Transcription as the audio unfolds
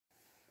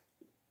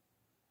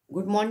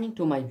Good morning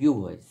to my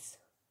viewers.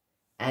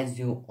 As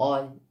you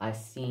all are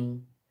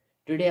seeing,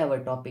 today our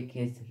topic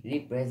is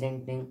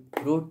representing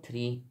root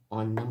 3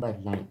 on number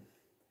line.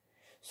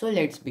 So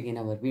let's begin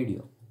our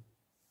video.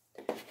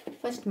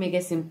 First make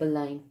a simple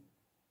line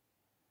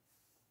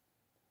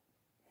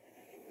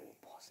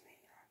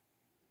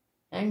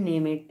and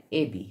name it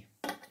AB.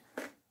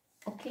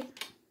 Okay,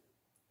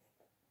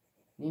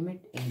 name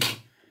it AB.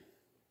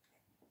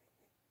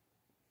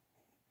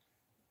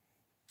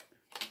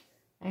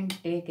 And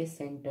take a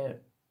center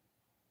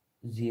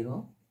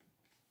 0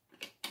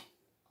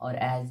 or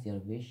as your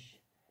wish,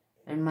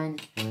 and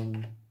minus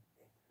 1,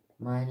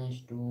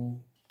 minus 2,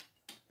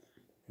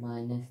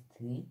 minus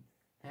 3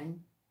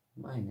 and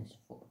minus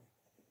 4.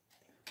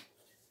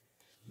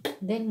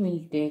 Then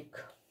we'll take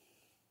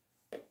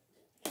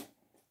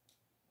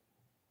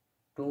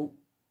 2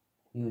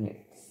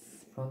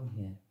 units from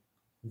here,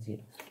 0,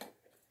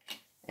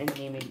 and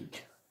name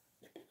it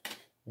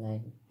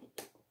like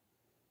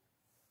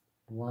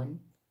 1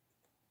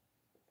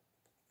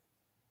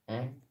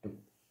 and 2.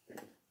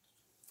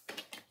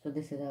 So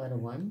this is our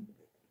 1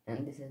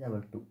 and this is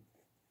our 2.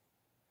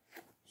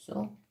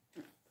 So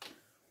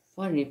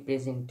for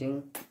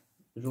representing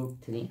root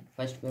 3,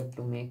 first we have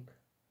to make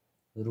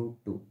root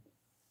 2.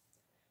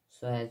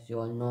 So as you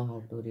all know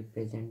how to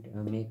represent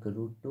make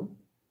root 2.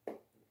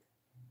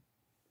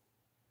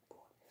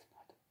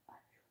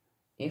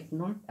 If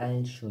not,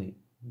 I'll show you,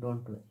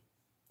 don't worry.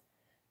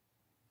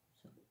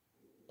 So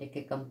take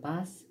a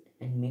compass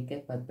and make a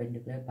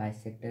perpendicular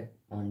bisector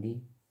on the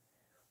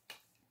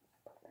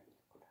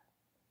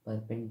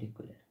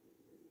perpendicular.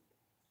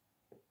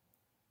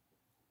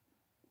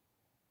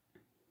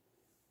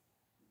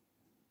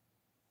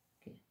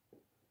 Okay.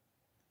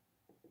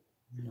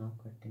 Now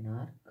cut an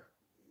arc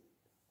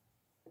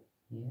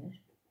here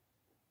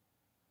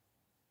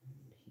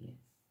and here.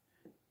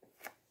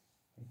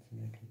 That's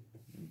not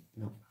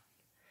no.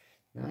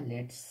 Now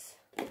let's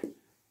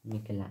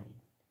make a line.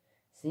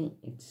 See,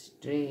 it's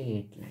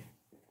straight line.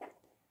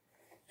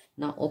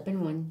 Now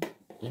open 1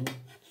 inch,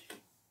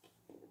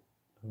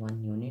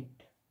 1 unit,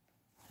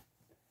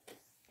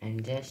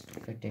 and just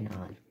cut an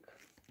arc.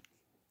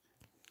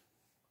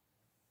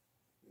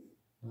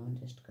 Now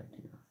just cut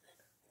an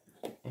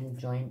arc and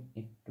join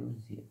it to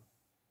 0.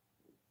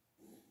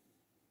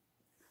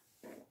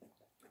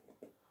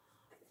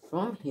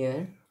 From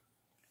here,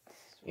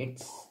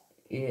 it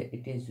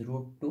is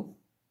root 2.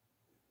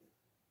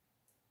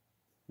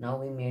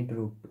 Now we made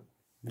root 2.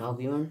 Now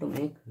we want to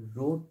make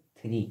root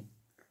 3.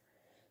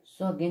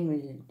 So again we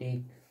will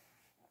take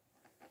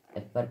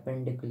a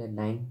perpendicular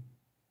line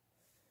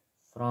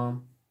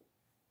from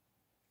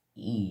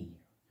E.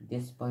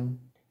 This point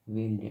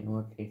we will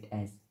denote it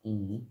as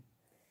E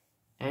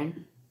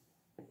and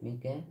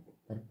make a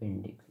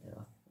perpendicular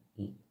of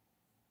E.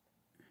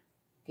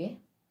 Okay.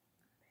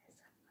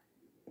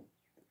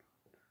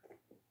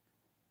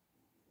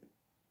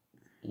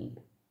 E.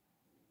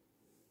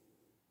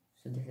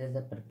 So this is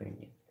the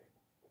perpendicular.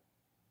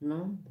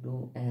 Now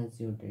do as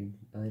you did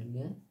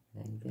earlier,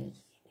 like this,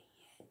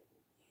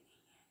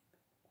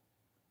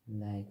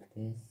 like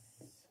this.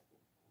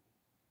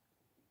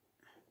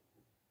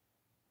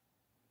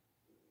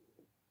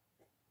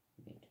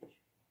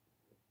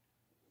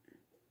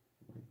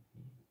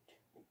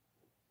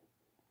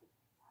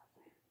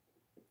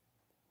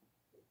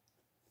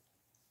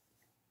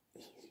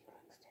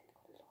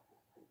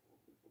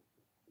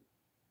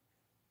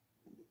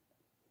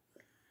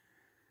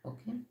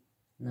 Okay,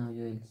 now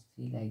you will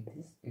see like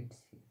this, it's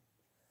here.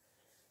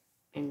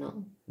 And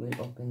now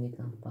we'll open the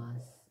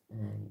compass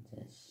and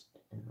just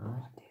an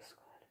arc here,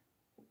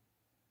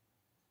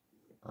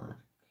 arc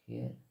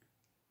here.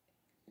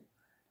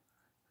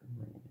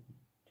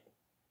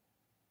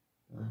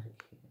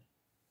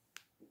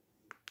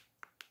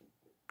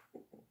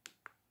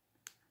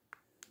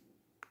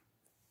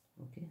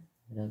 Okay,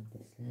 rub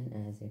this line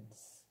as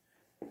it's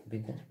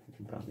bigger,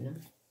 no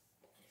problem,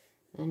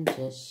 and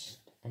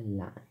just a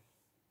line.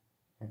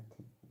 I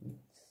think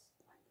it's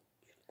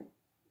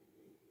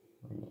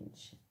 1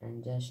 inch,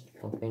 and just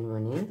open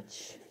 1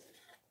 inch.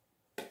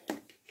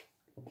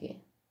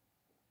 Okay,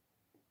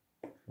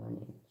 1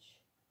 inch,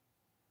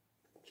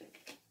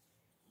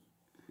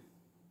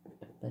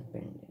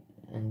 perpendicular,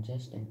 and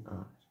just an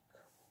arc,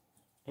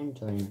 and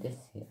join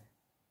this here.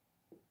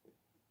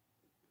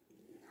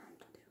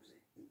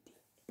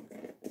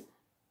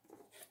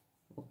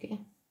 Okay,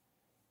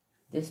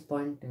 this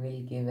point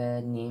will give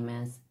a name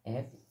as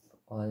F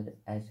or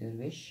as you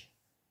wish,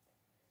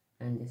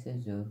 and this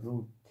is your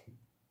root 3.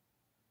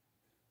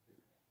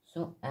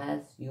 So as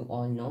you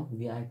all know,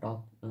 we are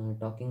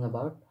talking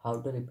about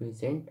how to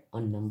represent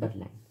on number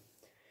line.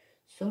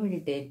 So we'll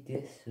take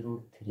this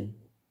root 3.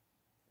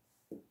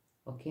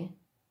 Okay,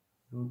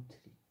 root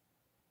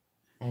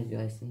 3, as you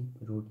are seeing,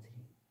 root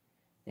 3,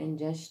 then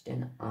just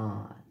an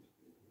R.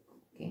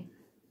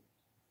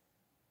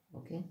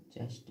 Okay,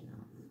 just an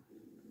R.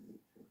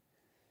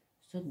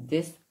 So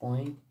this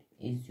point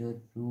is your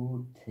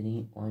root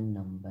 3 on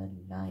number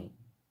line.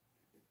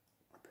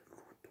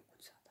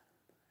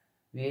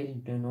 We'll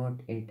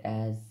denote it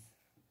as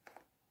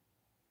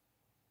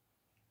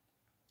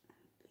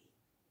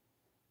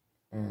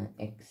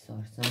x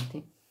or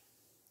something.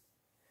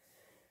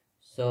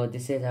 So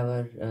this is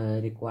our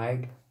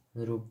required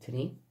root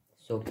 3.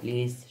 So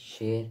please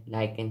share,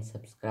 like and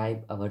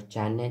subscribe our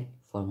channel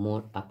for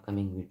more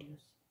upcoming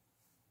videos.